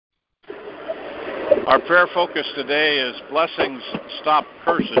Our prayer focus today is blessings stop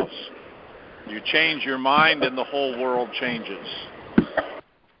curses. You change your mind and the whole world changes.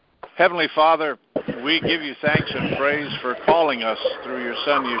 Heavenly Father, we give you thanks and praise for calling us through your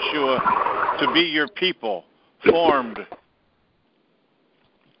Son Yeshua to be your people, formed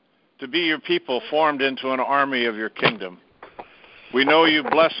into an army of your kingdom. We know you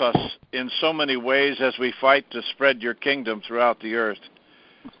bless us in so many ways as we fight to spread your kingdom throughout the earth.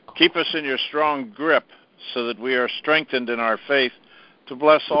 Keep us in your strong grip so that we are strengthened in our faith to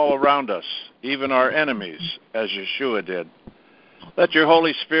bless all around us, even our enemies, as Yeshua did. Let your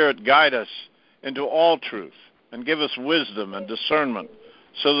Holy Spirit guide us into all truth and give us wisdom and discernment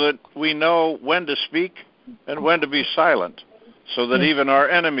so that we know when to speak and when to be silent, so that even our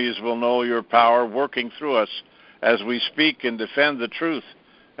enemies will know your power working through us as we speak and defend the truth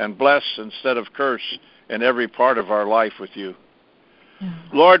and bless instead of curse in every part of our life with you.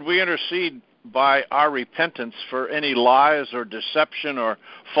 Lord, we intercede by our repentance for any lies or deception or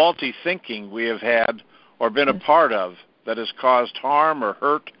faulty thinking we have had or been a part of that has caused harm or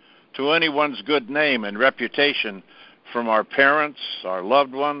hurt to anyone's good name and reputation from our parents, our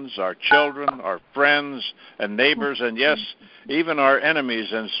loved ones, our children, our friends and neighbors, and yes, even our enemies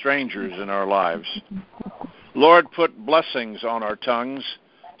and strangers in our lives. Lord, put blessings on our tongues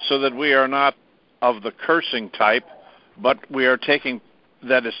so that we are not of the cursing type, but we are taking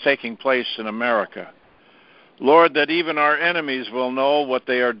place in America. Lord, that even our enemies will know what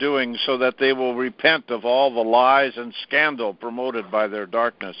they are doing so that they will repent of all the lies and scandal promoted by their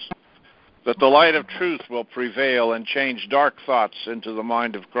darkness, that the light of truth will prevail and change dark thoughts into the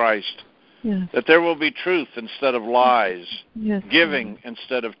mind of Christ, that there will be truth instead of lies, giving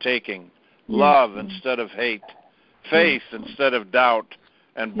instead of taking, love instead of hate, faith instead of doubt,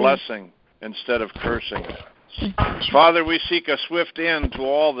 and blessing instead of cursing. Father, we seek a swift end to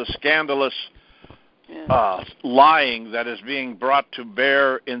all the scandalous lying that is being brought to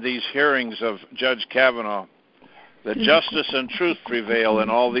bear in these hearings of Judge Kavanaugh, that justice and truth prevail in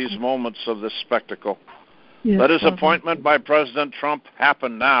all these moments of this spectacle. Let his appointment by President Trump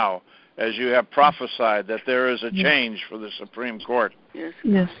happen now, as you have prophesied that there is a change for the Supreme Court.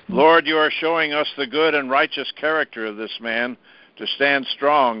 Lord, you are showing us the good and righteous character of this man to stand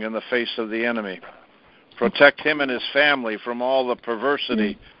strong in the face of the enemy. Protect him and his family from all the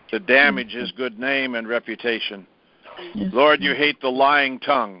perversity to damage his good name and reputation. Lord, you hate the lying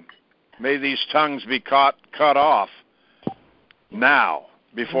tongue. May these tongues be cut off now,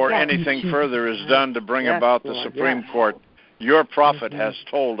 before anything further is done to bring about the Supreme Court. Your prophet has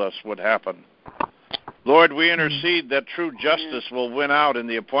told us would happen. Lord, we intercede that true justice will win out in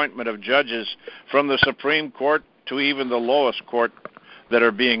the appointment of judges from the Supreme Court to even the lowest court that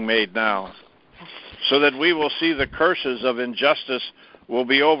are being made now, so that we will see the curses of injustice will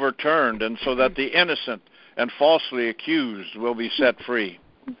be overturned, and so that the innocent and falsely accused will be set free,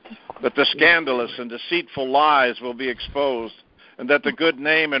 that the scandalous and deceitful lies will be exposed, and that the good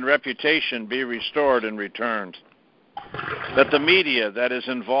name and reputation be restored and returned, that the media that is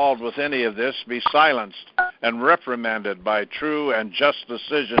involved with any of this be silenced and reprimanded by true and just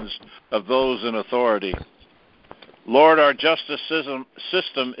decisions of those in authority. Lord, our justice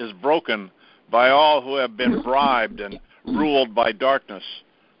system is broken by all who have been bribed and ruled by darkness.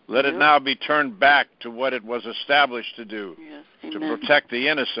 Let it now be turned back to what it was established to do, to protect the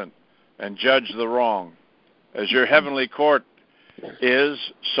innocent and judge the wrong. As your heavenly court is,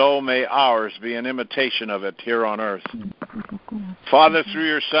 so may ours be an imitation of it here on earth. Father, through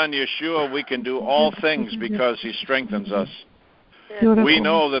your Son Yeshua, we can do all things because he strengthens us. We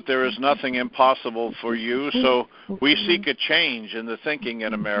know that there is nothing impossible for you, so we seek a change in the thinking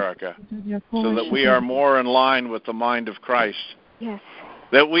in America so that we are more in line with the mind of Christ,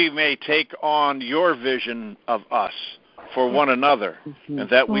 that we may take on your vision of us for one another, and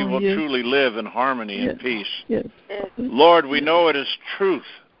that we will truly live in harmony and peace. Lord, we know it is truth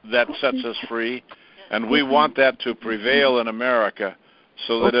that sets us free, and we want that to prevail in America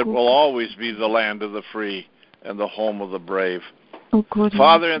so that it will always be the land of the free and the home of the brave.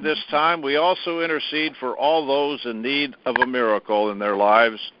 Father, in this time, we also intercede for all those in need of a miracle in their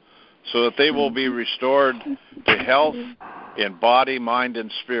lives so that they will be restored to health in body, mind, and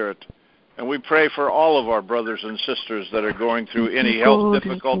spirit. And we pray for all of our brothers and sisters that are going through any health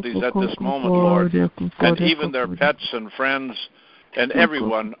difficulties at this moment, Lord, and even their pets and friends and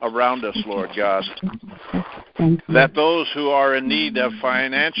everyone around us, Lord God. That those who are in need of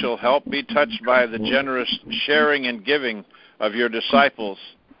financial help be touched by the generous sharing and giving of your disciples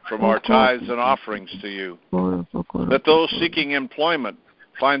from our tithes and offerings to you. That those seeking employment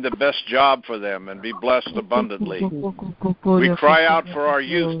find the best job for them and be blessed abundantly. We cry out for our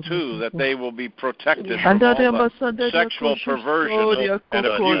youth, too, that they will be protected from all the sexual perversion and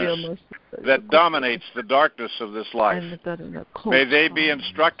abuse that dominates the darkness of this life. May they be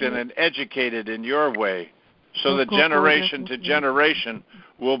instructed and educated in your way, so that generation to generation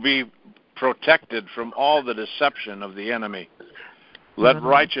will be protected from all the deception of the enemy. Let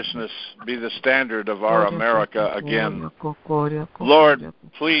righteousness be the standard of our America again. Lord,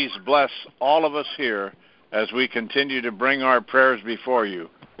 please bless all of us here as we continue to bring our prayers before you,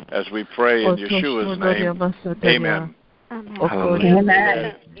 as we pray in Yeshua's name. Amen.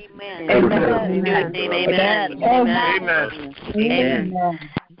 Amen.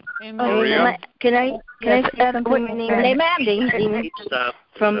 Maria? Can I say something? Amen.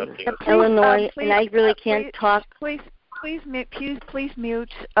 From Illinois, and I really can't talk. Please mute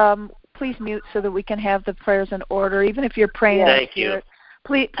so that we can have the prayers in order. Even if you're praying, Thank you.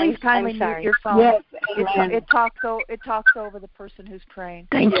 Please kindly mute your phone. Yes, it talks over the person who's praying.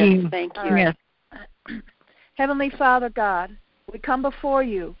 Thank you. Thank you. Right. Heavenly Father God, we come before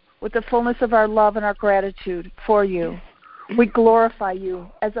you with the fullness of our love and our gratitude for you. We glorify you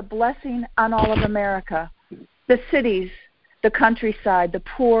as a blessing on all of America, the cities, the countryside, the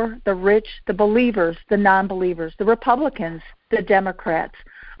poor, the rich, the believers, the non-believers, the Republicans, the Democrats.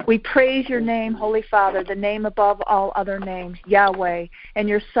 We praise your name, Holy Father, the name above all other names, Yahweh, and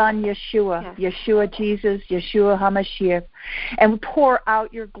your Son, Yeshua, Yeshua Jesus, Yeshua HaMashiach. And we pour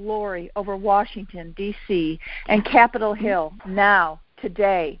out your glory over Washington, D.C., and Capitol Hill now,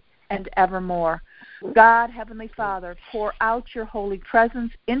 today, and evermore. God, Heavenly Father, pour out your holy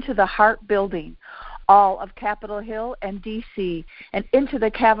presence into the heart building, all of Capitol Hill and D.C., and into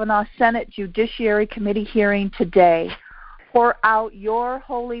the Kavanaugh Senate Judiciary Committee hearing today. Pour out your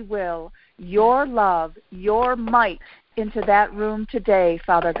holy will, your love, your might into that room today,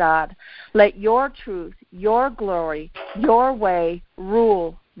 Father God. Let your truth, your glory, your way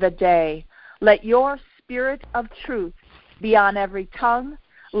rule the day. Let your spirit of truth be on every tongue.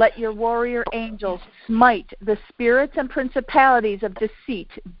 Let your warrior angels smite the spirits and principalities of deceit,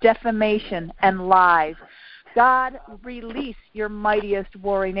 defamation, and lies. God, release your mightiest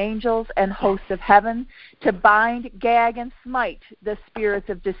warring angels and hosts of heaven to bind, gag, and smite the spirits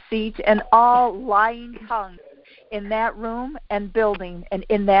of deceit and all lying tongues in that room and building and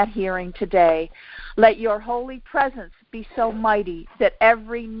in that hearing today. Let your holy presence be so mighty that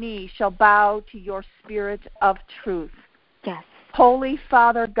every knee shall bow to your spirit of truth. Yes. Holy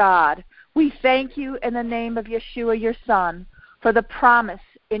Father God, we thank you in the name of Yeshua, your Son, for the promise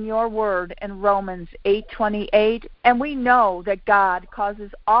in your word in Romans 8:28, and we know that God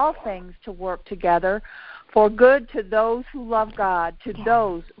causes all things to work together for good to those who love God, to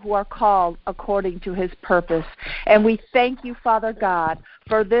those who are called according to his purpose. And we thank you, Father God,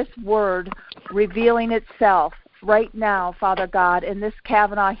 for this word revealing itself right now, Father God, in this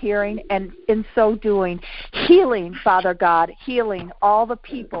Kavanaugh hearing, and in so doing, healing, Father God, healing all the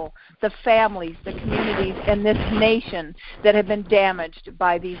people, the families, the communities, and this nation that have been damaged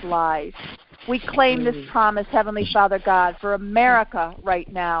by these lies. We claim this promise, Heavenly Father God, for America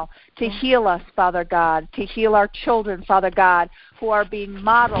right now, to heal us, Father God, to heal our children, Father God, who are being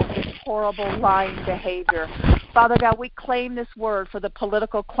modeled this horrible lying behavior. Father God, we claim this word for the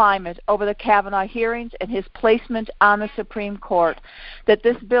political climate over the Kavanaugh hearings and his placement on the Supreme Court, that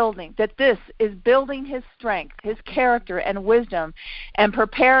this is building his strength, his character and wisdom, and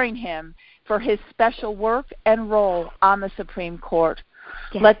preparing him for his special work and role on the Supreme Court.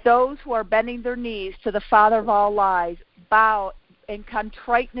 Yes. Let those who are bending their knees to the Father of all lies bow in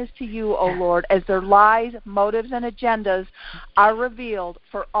contriteness to you, O Lord, as their lies, motives, and agendas are revealed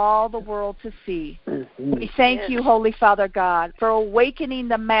for all the world to see. We thank you, Holy Father God, for awakening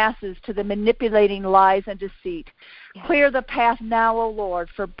the masses to the manipulating lies and deceit. Clear the path now, O Lord,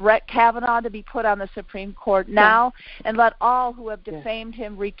 for Brett Kavanaugh to be put on the Supreme Court now, and let all who have defamed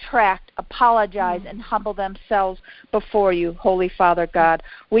him retract, apologize, and humble themselves before you, Holy Father God.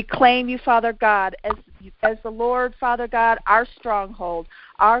 We claim you, Father God, as the Lord, Father God, our stronghold,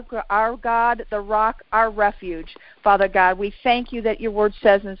 our God, the rock, our refuge. Father God, we thank you that your word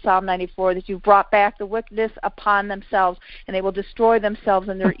says in Psalm 94 that you've brought back the wickedness upon themselves, and they will destroy themselves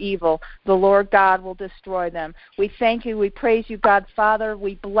in their evil. The Lord God will destroy them. We thank you. We praise you, God, Father.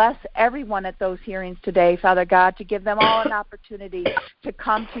 We bless everyone at those hearings today, Father God, to give them all an opportunity to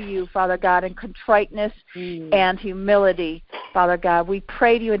come to you, Father God, in contriteness and humility, Father God. We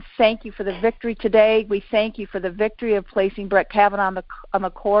pray to you and thank you for the victory today. We thank you for the victory of placing Brett Kavanaugh on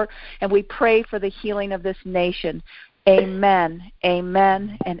the court, and we pray for the healing of this nation. Amen,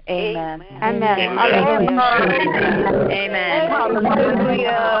 amen, and amen. Amen. Amen.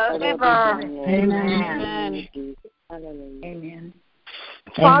 Amen. Amen.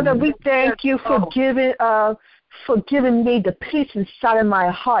 Father, we thank you for giving me the peace inside of my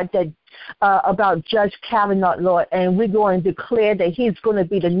heart that about Judge Kavanaugh, Lord, and we're going to declare that he's going to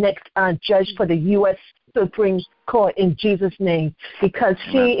be the next judge for the U.S. Supreme Court in Jesus' name, because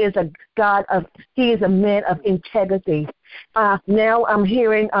he is a man of integrity. Now I'm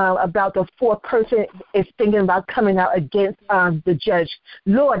hearing about the fourth person is thinking about coming out against the judge.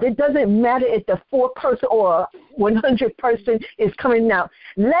 Lord, it doesn't matter if the fourth person or 100 person is coming out.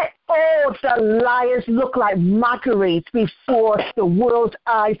 Let all the liars look like mockeries before the world's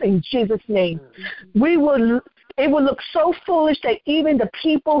eyes in Jesus' name. It will look so foolish that even the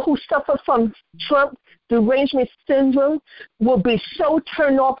people who suffer from Trump derangement syndrome will be so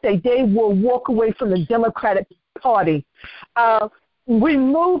turned off that they will walk away from the Democratic Party.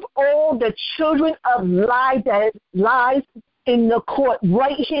 Remove all the children of lies in the court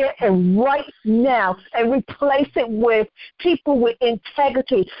right here and right now, and replace it with people with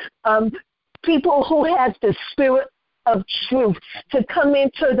integrity, people who have the spirit of truth to come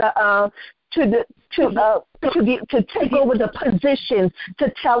into to take over the position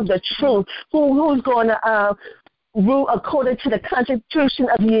to tell the truth. Who's going to rule according to the Constitution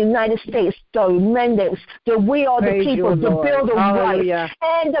of the United States, the mandates, that we are the people, the Bill of Rights,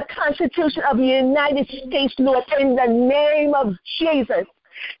 and the Constitution of the United States, Lord, in the name of Jesus.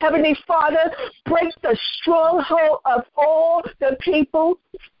 Heavenly Father, break the stronghold of all the people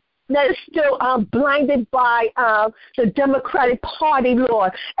that is still blinded by the Democratic Party,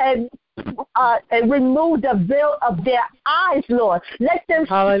 Lord, and remove the veil of their eyes, Lord. Let them see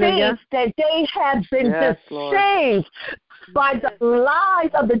that they have been deceived by the lies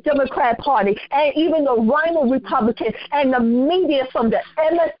of the Democrat Party and even the Rhino Republicans and the media from the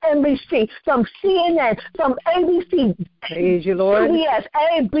MSNBC, from CNN, from ABC, CBS,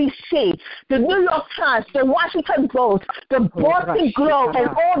 ABC, the New York Times, the Washington Post, the Boston Globe, and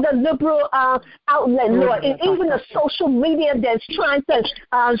all the liberal outlets, Lord, and even the social media that's trying to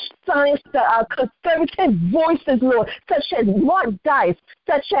silence the conservative voices, Lord, such as Mark Dice,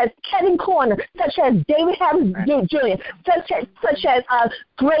 such as Kevin Corner, such as David Harris Jr., such as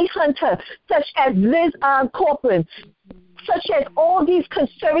Gray Hunter, such as Liz Corcoran, such as all these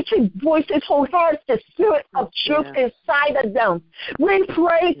conservative voices who have the spirit of truth inside of them. We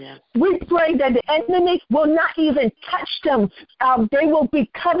pray that the enemy will not even touch them. They will be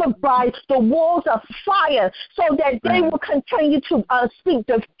covered by the walls of fire so that they will continue to speak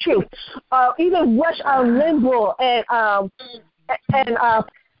the truth. Even Rush Limbaugh and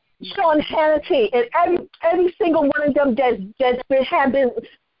Sean Hannity and every single one of them that's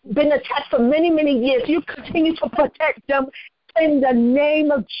been attacked for many, many years. You continue to protect them in the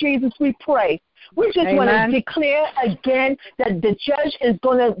name of Jesus, we pray. We just want to declare again that the judge is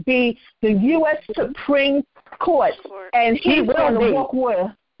going to be the U.S. Supreme Court, and he's going to walk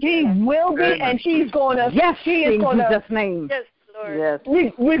where he will be, and he's going to. Yes, he is going to. In Jesus' name. Yes, Lord. Yes.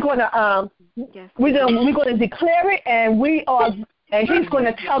 We're going to we're going to declare it, and he's going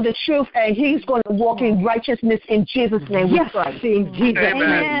to tell the truth, and he's going to walk in righteousness in Jesus' name. Yes, in Jesus'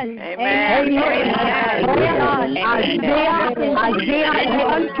 name. Amen. Isaiah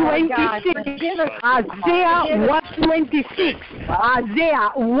 126. Isaiah 126.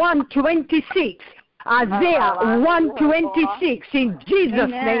 Isaiah 126. Isaiah 126 in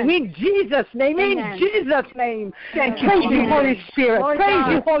Jesus' name, in Jesus' name, in Jesus' name. Thank you, Holy Spirit. Praise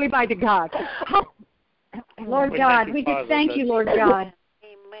you, Holy Mighty God. Lord God, we just thank you, Lord God.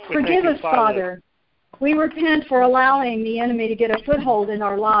 Forgive us, Father. We repent for allowing the enemy to get a foothold in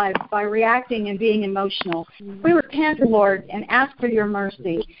our lives by reacting and being emotional. We repent, Lord, and ask for your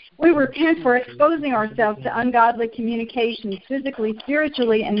mercy. We repent for exposing ourselves to ungodly communications physically,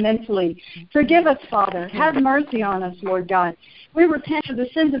 spiritually, and mentally. Forgive us, Father. Have mercy on us, Lord God. We repent for the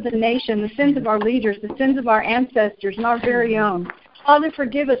sins of the nation, the sins of our leaders, the sins of our ancestors, and our very own. Father,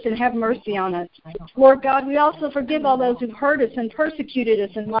 forgive us and have mercy on us. Lord God, we also forgive all those who've hurt us and persecuted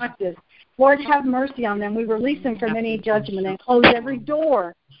us and mocked us. Lord, have mercy on them. We release them from any judgment and close every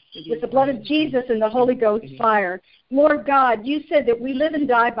door with the blood of Jesus and the Holy Ghost fire. Lord God, you said that we live and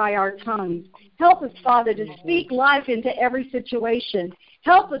die by our tongues. Help us, Father, to speak life into every situation.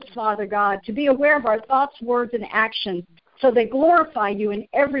 Help us, Father God, to be aware of our thoughts, words, and actions so they glorify you in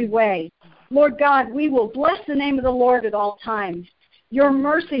every way. Lord God, we will bless the name of the Lord at all times. Your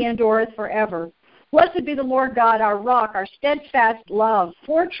mercy endureth forever. Blessed be the Lord God, our rock, our steadfast love,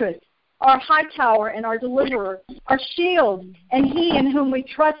 fortress, our high tower and our deliverer, our shield, and he in whom we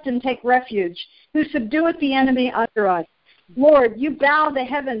trust and take refuge, who subdueth the enemy under us. Lord, you bow the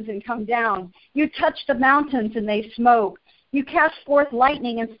heavens and come down. You touch the mountains and they smoke. You cast forth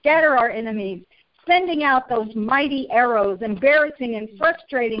lightning and scatter our enemies, sending out those mighty arrows, embarrassing and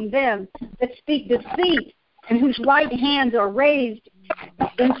frustrating them that speak deceit and whose right hands are raised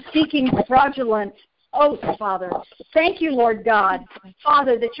in speaking fraudulent oaths, Father. Thank you, Lord God,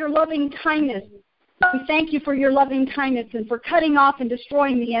 Father, that your loving kindness, we thank you for your loving kindness and for cutting off and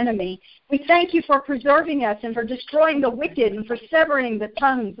destroying the enemy. We thank you for preserving us and for destroying the wicked and for severing the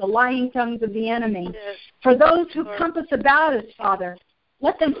tongues, the lying tongues of the enemy. For those who compass about us, Father,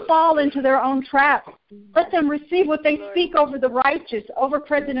 let them fall into their own trap. Let them receive what they speak over the righteous, over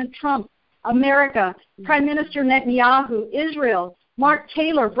President Trump, America, Prime Minister Netanyahu, Israel, Mark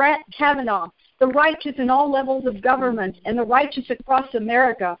Taylor, Brett Kavanaugh, the righteous in all levels of government, and the righteous across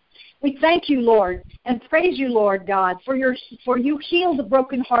America. We thank you, Lord, and praise you, Lord God, for you heal the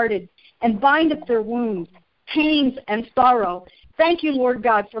brokenhearted and bind up their wounds, pains, and sorrow. Thank you, Lord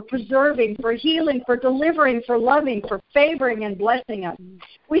God, for preserving, for healing, for delivering, for loving, for favoring and blessing us.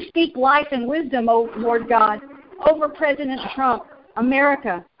 We speak life and wisdom, O Lord God, over President Trump,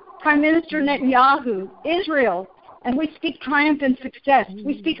 America, Prime Minister Netanyahu, Israel, and we speak triumph and success.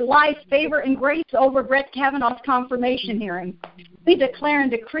 We speak life, favor, and grace over Brett Kavanaugh's confirmation hearing. We declare and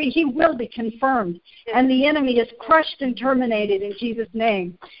decree he will be confirmed, and the enemy is crushed and terminated in Jesus'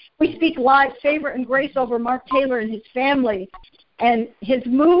 name. We speak life, favor, and grace over Mark Taylor and his family and his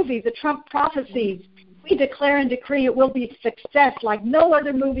movie, The Trump Prophecies. We declare and decree it will be a success like no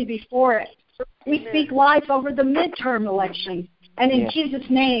other movie before it. We speak life over the midterm election, and in Jesus'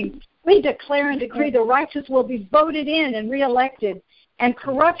 name, we declare and decree the righteous will be voted in and reelected, and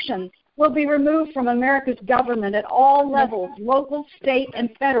corruption will be removed from America's government at all levels, local, state, and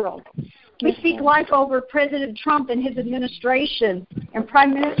federal. We speak life over President Trump and his administration, and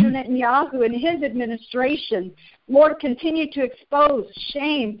Prime Minister Netanyahu and his administration. Lord, continue to expose,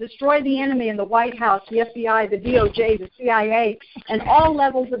 shame, destroy the enemy in the White House, the FBI, the DOJ, the CIA, and all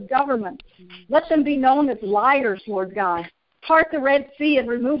levels of government. Let them be known as liars, Lord God. Part the Red Sea and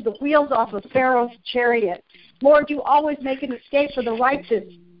remove the wheels off of Pharaoh's chariot. Lord, you always make an escape for the righteous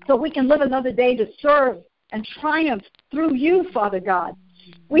so we can live another day to serve and triumph through you, Father God.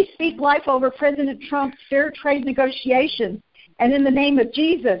 We speak life over President Trump's fair trade negotiations, and in the name of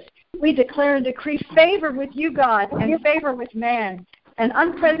Jesus, we declare and decree favor with you, God, and favor with man, and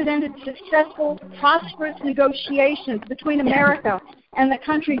unprecedented, successful, prosperous negotiations between America and the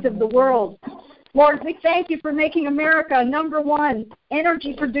countries of the world. Lord, we thank you for making America number one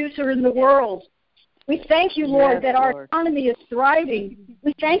energy producer in the world. We thank you, Lord, that our economy is thriving.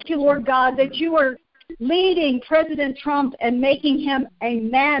 We thank you, Lord God, that you are leading President Trump and making him a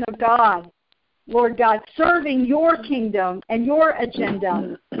man of God. Lord God, serving your kingdom and your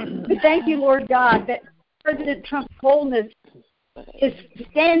agenda. We thank you, Lord God, that President Trump's boldness is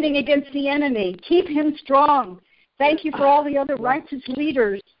standing against the enemy. Keep him strong. Thank you for all the other righteous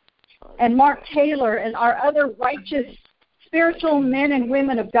leaders and Mark Taylor and our other righteous spiritual men and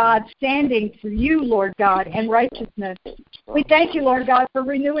women of God standing for you, Lord God, and righteousness. We thank you, Lord God, for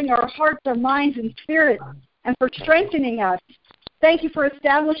renewing our hearts, our minds, and spirits, and for strengthening us. Thank you for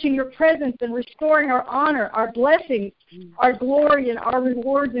establishing your presence and restoring our honor, our blessings, our glory, and our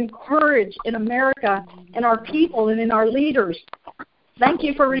rewards and courage in America and our people and in our leaders. Thank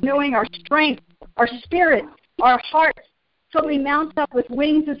you for renewing our strength, our spirit, our hearts, so we mount up with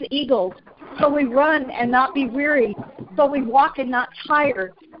wings as eagles, so we run and not be weary, so we walk and not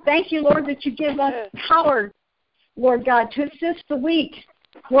tire. Thank you, Lord, that you give us power, Lord God, to assist the weak.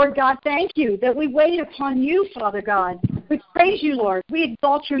 Lord God, thank you that we wait upon you, Father God. We praise you, Lord. We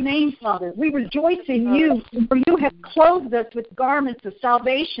exalt your name, Father. We rejoice in you, for you have clothed us with garments of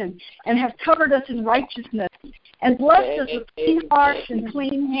salvation and have covered us in righteousness and blessed us with clean hearts and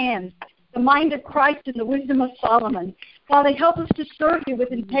clean hands, the mind of Christ and the wisdom of Solomon. Father, help us to serve you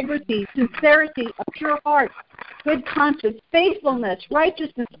with integrity, sincerity, a pure heart, good conscience, faithfulness,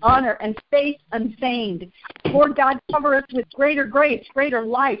 righteousness, honor, and faith unfeigned. Lord God, cover us with greater grace, greater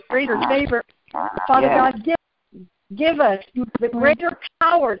life, greater favor. Father God, give us the greater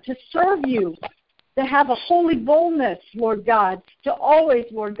power to serve you, to have a holy boldness, Lord God, to always,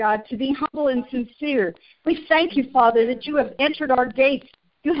 Lord God, to be humble and sincere. We thank you, Father, that you have entered our gates.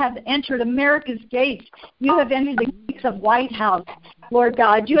 You have entered America's gates. You have entered the gates of White House, Lord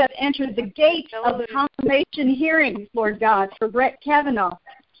God. You have entered the gates of the confirmation hearings, Lord God, for Brett Kavanaugh.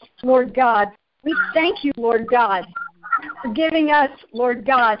 Lord God, we thank you, Lord God, for giving us, Lord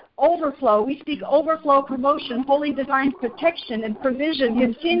God, overflow. We speak overflow, promotion, holy divine protection, and provision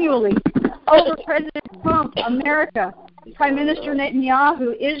continually over President Trump, America, Prime Minister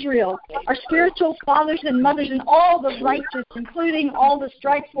Netanyahu, Israel, our spiritual fathers and mothers, and all the righteous, including all the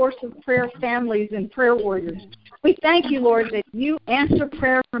Strike Force of Prayer families and prayer warriors. We thank you, Lord, that you answer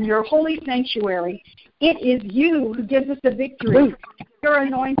prayer from your holy sanctuary. It is you who gives us the victory. You're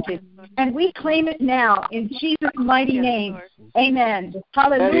anointed. And we claim it now in Jesus' mighty name. Amen.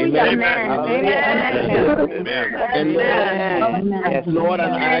 Hallelujah. Amen. Amen. Lord, I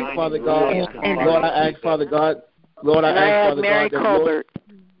ask, Father God. Lord, I ask, Father God. Lord, I ask, Father God.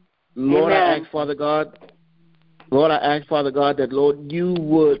 Lord, I ask, Father God. Lord, I ask, Father God, that, Lord, you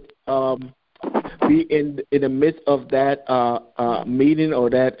would be in the midst of that meeting or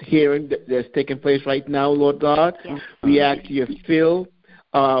that hearing that's taking place right now, Lord God. Yes. We ask you to fill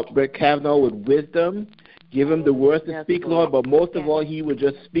Brett Kavanaugh with wisdom. Give him the words to speak, Lord, but most of all, he would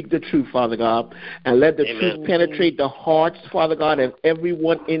just speak the truth, Father God, and let the truth penetrate the hearts, Father God, of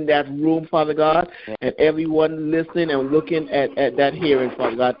everyone in that room, Father God, and everyone listening and looking at that hearing,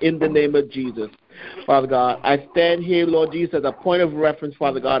 Father God, in the name of Jesus. Father God, I stand here, Lord Jesus, as a point of reference,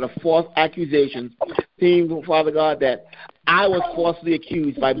 Father God, of false accusations, seeing, Father God, that I was falsely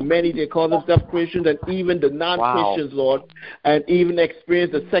accused by many that call themselves Christians and even the non-Christians, Lord, and even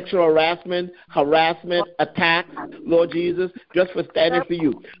experienced the sexual harassment, attacks, Lord Jesus, just for standing for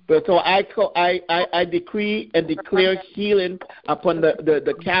you. But so I decree and declare healing upon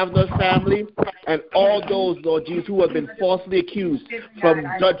the Kavanaugh family and all those, Lord Jesus, who have been falsely accused, from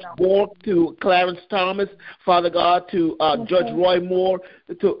Judge Bork to Clarence Thomas, Father God, to Judge Roy Moore,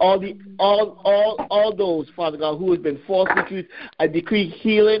 to all those, Father God, who have been falsely accused. I decree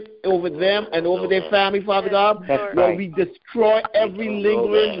healing over them and over their family, Father God. Lord, we destroy every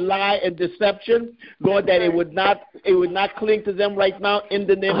lingering lie and deception, Lord, that it would not cling to them right now in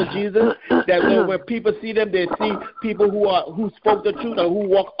the name of Jesus. That, Lord, when people see them, they see people who spoke the truth and who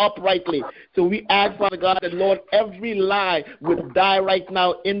walk uprightly. So we ask, Father God, that, Lord, every lie would die right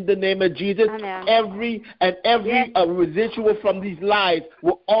now in the name of Jesus. Every residual from these lies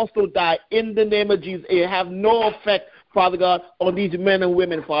will also die in the name of Jesus. It have no effect, Father God, on these men and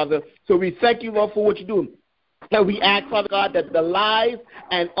women, Father. So we thank you, Lord, for what you're doing. And we ask, Father God, that the lies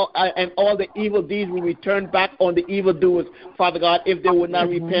and all the evil deeds will return back on the evildoers, Father God, if they will not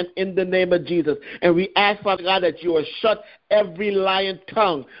repent in the name of Jesus. And we ask, Father God, that you will shut every lying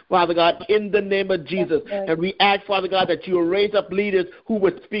tongue, Father God, in the name of Jesus. And we ask, Father God, that you will raise up leaders who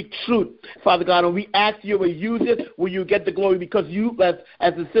would speak truth, Father God. And we ask you will use it where you get the glory, because you,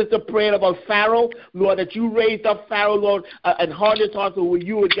 as the sister prayed about Pharaoh, Lord, that you raised up Pharaoh, Lord, and hardened his heart, so where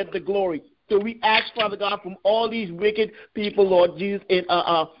you would get the glory. So we ask, Father God, from all these wicked people, Lord Jesus, in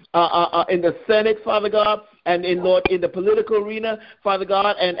the Senate, Father God, and in the political arena, Father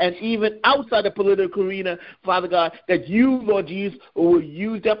God, and even outside the political arena, Father God, that you, Lord Jesus, will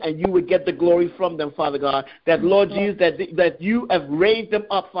use them and you will get the glory from them, Father God. That, Lord Jesus, that you have raised them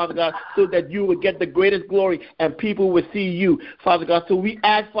up, Father God, so that you will get the greatest glory and people will see you, Father God. So we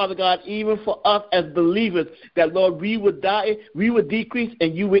ask, Father God, even for us as believers, that, Lord, we would decrease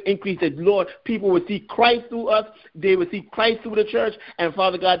and you would increase. That, Lord, people would see Christ through us, they would see Christ through the church, and,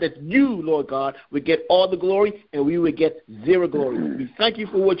 Father God, that you, Lord God, would get all the glory and we would get zero glory. We thank you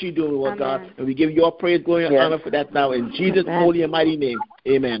for what you're doing, Lord God, and we give you all praise, glory, and honor for that now in Jesus' holy and mighty name.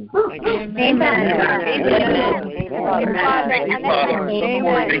 Amen. Amen.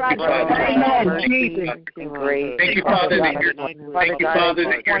 Thank you, Father, that you're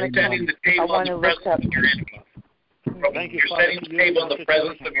setting the table on the presence of your enemies. You're setting the table in the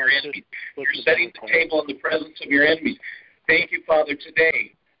presence of your enemies. You're setting the table in the presence of your enemies. Thank you, Father.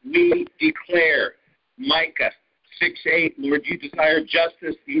 Today we declare Micah 6:8, Lord, you desire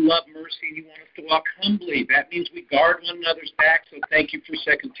justice, you love mercy, and you want us to walk humbly. That means we guard one another's back. So thank you for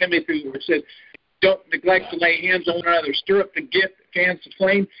 2 Timothy, where it says, don't neglect to lay hands on one another. Stir up the gift that fans the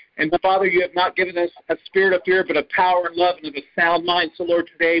flame. And, Father, you have not given us a spirit of fear, but of power and love and of a sound mind. So, Lord,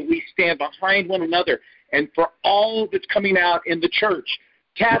 today we stand behind one another. And for all that's coming out in the church,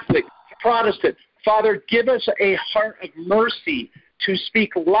 Catholic, Protestant, Father, give us a heart of mercy to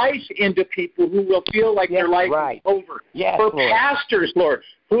speak life into people who will feel like their life is over. Yes, for Lord. Pastors, Lord,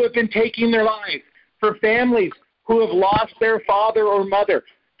 who have been taking their lives. For families who have lost their father or mother.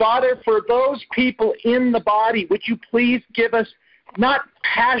 Father, for those people in the body, would you please give us not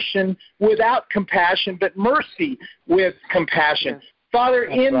passion without compassion, but mercy with compassion. Yes. Father,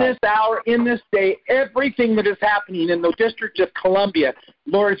 in this hour, in this day, everything that is happening in the District of Columbia,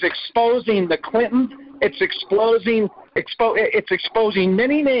 Lord, is exposing the Clintons. It's exposing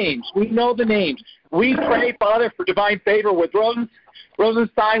many names. We know the names. We pray, Father, for divine favor with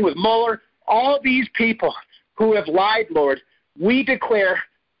Rosenstein, with Mueller, all these people who have lied, Lord. We declare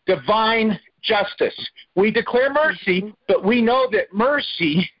divine justice. We declare mercy, but we know that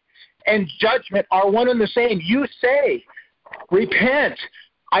mercy and judgment are one and the same. You say, repent.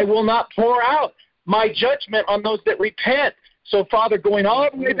 I will not pour out my judgment on those that repent. So, Father, going all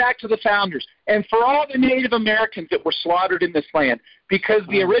the way back to the founders, and for all the Native Americans that were slaughtered in this land, because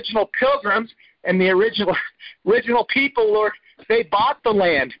the original pilgrims and the original people, Lord, they bought the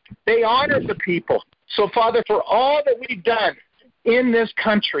land. They honored the people. So, Father, for all that we've done in this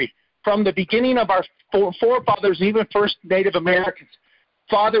country, from the beginning of our forefathers, and even first Native Americans,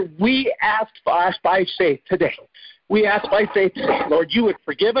 Father, we ask by faith today. We ask by faith today, Lord, you would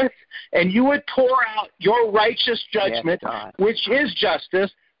forgive us and you would pour out your righteous judgment, which is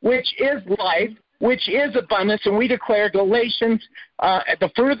justice, which is life, which is abundance, and we declare Galatians, the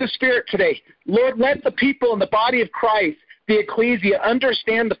fruit of the Spirit today. Lord, let the people in the body of Christ, the ecclesia,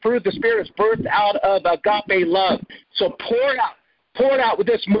 understand the fruit of the Spirit is birthed out of agape love. So pour it out with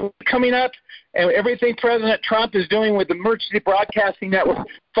this movie coming up and everything President Trump is doing with the Emergency Broadcasting Network.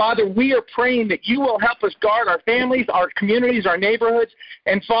 Father, we are praying that you will help us guard our families, our communities, our neighborhoods,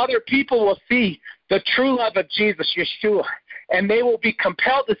 and Father, people will see the true love of Jesus, Yeshua, and they will be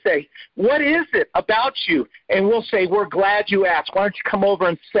compelled to say, what is it about you? And we'll say, we're glad you asked. Why don't you come over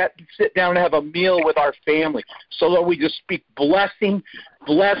and sit down and have a meal with our family? So, Lord, we just speak blessing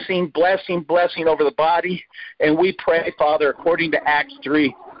over the body. And we pray, Father, according to Acts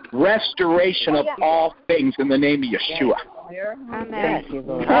 3, restoration of all things in the name of Yeshua. Amen.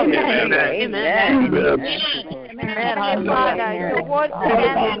 Heavenly Father, your word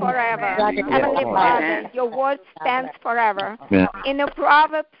stands forever. Heavenly Father, your word stands forever. In the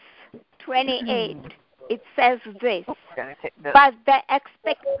Proverbs 28, it says this, but the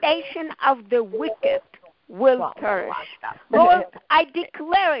expectation of the wicked will perish. Lord, I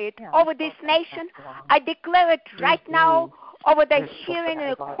declare it over this nation. I declare it right now over the hearing in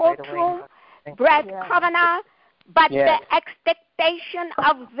the courtroom, Brett Kavanaugh, but the expectation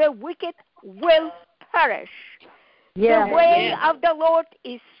of the wicked will perish. The way of the Lord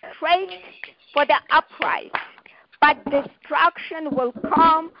is straight for the upright, but destruction will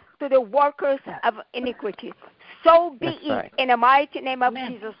come to the workers of iniquity. So be it in the mighty name of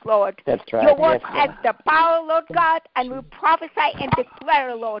Jesus, Lord. Your word has the power, Lord God, and we prophesy and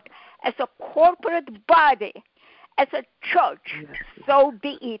declare, Lord, as a corporate body, as a church, so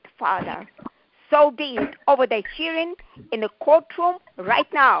be it, Father. So be it over the hearing in the courtroom right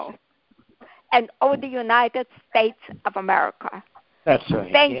now and over the United States of America. That's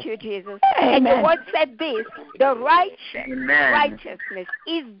right. Thank you, Jesus. Amen. And your word said this, the righteousness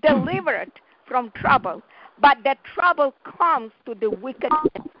is delivered from trouble, but the trouble comes to the wicked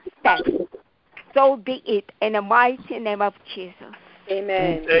stand. So be it in the mighty name of Jesus.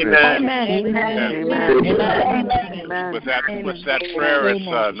 Amen. Amen. Amen. Amen. With that prayer, it's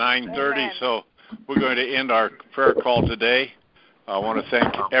 9:30, so we're going to end our prayer call today. I want to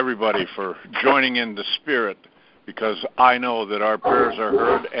thank everybody for joining in the Spirit, because I know that our prayers are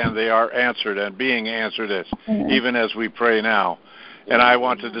heard and they are answered and being answered even as we pray now. And I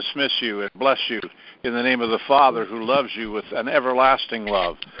want to dismiss you and bless you in the name of the Father who loves you with an everlasting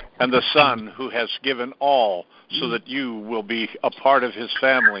love, and the Son who has given all so that you will be a part of his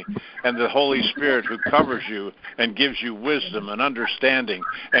family, and the Holy Spirit who covers you and gives you wisdom and understanding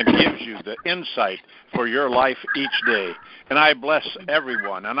and gives you the insight for your life each day. And I bless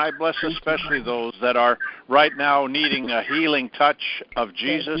everyone, and I bless especially those that are right now needing a healing touch of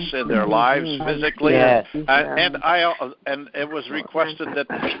Jesus in their lives physically. Yes. And it was requested that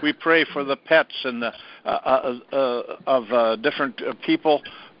we pray for the pets and the of different people.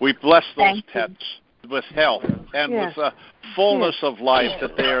 We bless those pets with health and with fullness of life,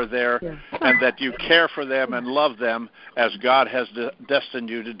 that they are there and that you care for them and love them as God has destined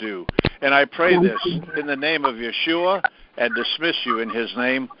you to do. And I pray this in the name of Yeshua and dismiss you in his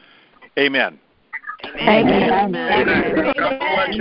name. Amen. Amen. Amen.